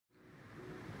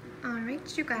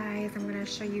Alright, you guys, I'm going to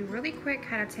show you really quick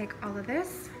how to take all of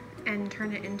this and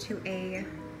turn it into a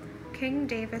King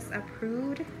Davis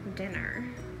approved dinner.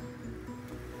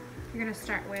 You're going to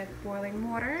start with boiling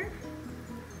water,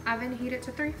 oven heated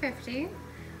to 350,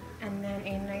 and then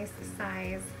a nice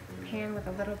size pan with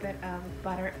a little bit of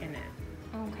butter in it.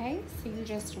 Okay, so you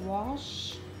just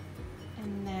wash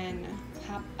and then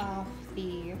pop off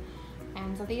the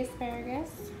ends of the asparagus,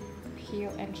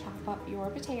 peel and chop up your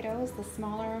potatoes. The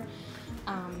smaller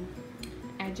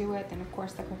I do it, then of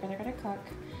course the quicker they're gonna cook.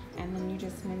 And then you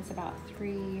just mince about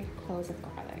 3 cloves of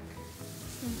garlic.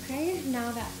 Okay,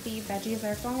 now that the veggies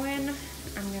are going,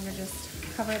 I'm gonna just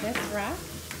cover this wrap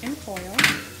in foil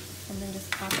and then just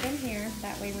pop it in here.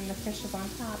 That way when the fish is on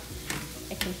top,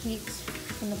 it can heat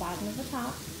from the bottom of the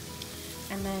top.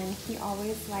 And then he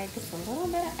always likes a little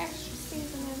bit of extra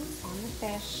seasoning on the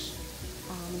fish.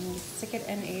 You stick it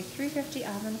in a 350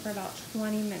 oven for about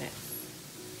 20 minutes.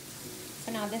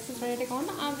 So now this is ready to go in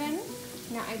the oven.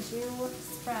 Now I do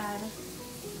spread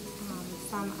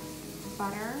some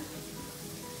butter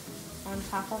on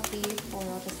top of the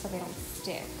foil just so they don't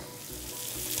stick.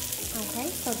 Okay,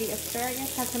 so the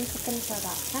asparagus has been cooking for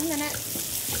about 10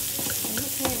 minutes. And you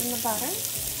put it in the butter.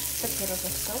 The potatoes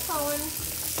are still going.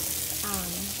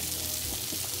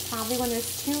 Probably when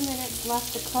there's 2 minutes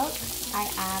left to cook, I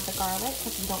add the garlic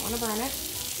because you don't want to burn it.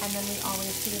 And then we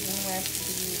always season with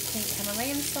the pink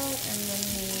Himalayan salt and then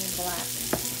the black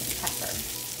pepper.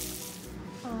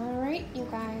 Alright, you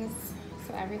guys,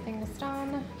 so everything is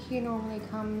done. He normally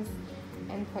comes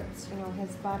and puts,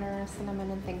 his butter, cinnamon,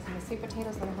 and things in the sweet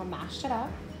potatoes, and then he'll mash it up.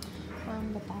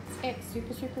 But that's it.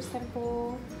 Super, super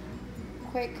simple,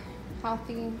 quick,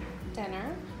 healthy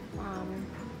dinner.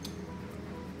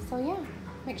 So yeah,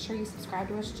 make sure you subscribe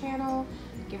to his channel,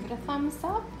 give it a thumbs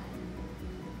up,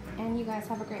 and you guys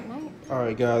have a great night. All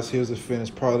right, guys, here's the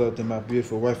finished product that my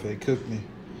beautiful wife had cooked me.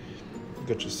 You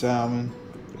got your salmon,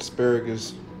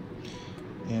 asparagus,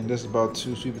 and that's about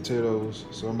 2 sweet potatoes.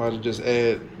 So I'm about to just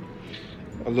add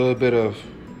a little bit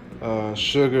of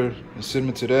sugar and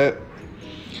cinnamon to that.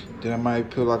 Then I might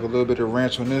put like a little bit of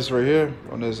ranch on this right here,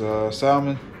 on this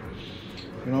salmon.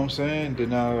 You know what I'm saying?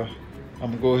 Then I'm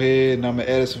gonna go ahead and I'm gonna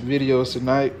edit some videos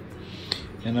tonight.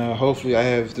 And hopefully I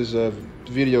have this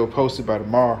video posted by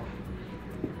tomorrow.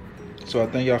 So I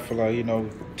thank y'all for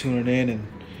tuning in and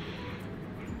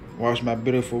watch my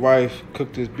beautiful wife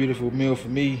cook this beautiful meal for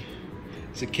me.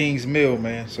 It's a king's meal,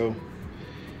 man. So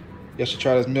y'all should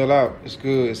try this meal out. It's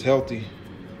good, it's healthy,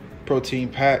 protein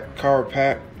packed, carb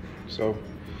packed. So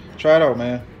try it out,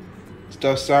 man.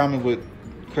 Stuffed salmon with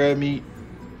crab meat,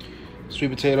 sweet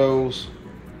potatoes,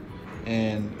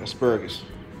 and asparagus.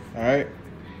 All right,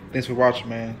 thanks for watching,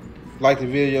 man. Like the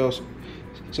videos,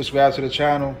 subscribe to the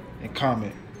channel, and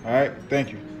comment. All right,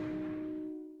 thank you.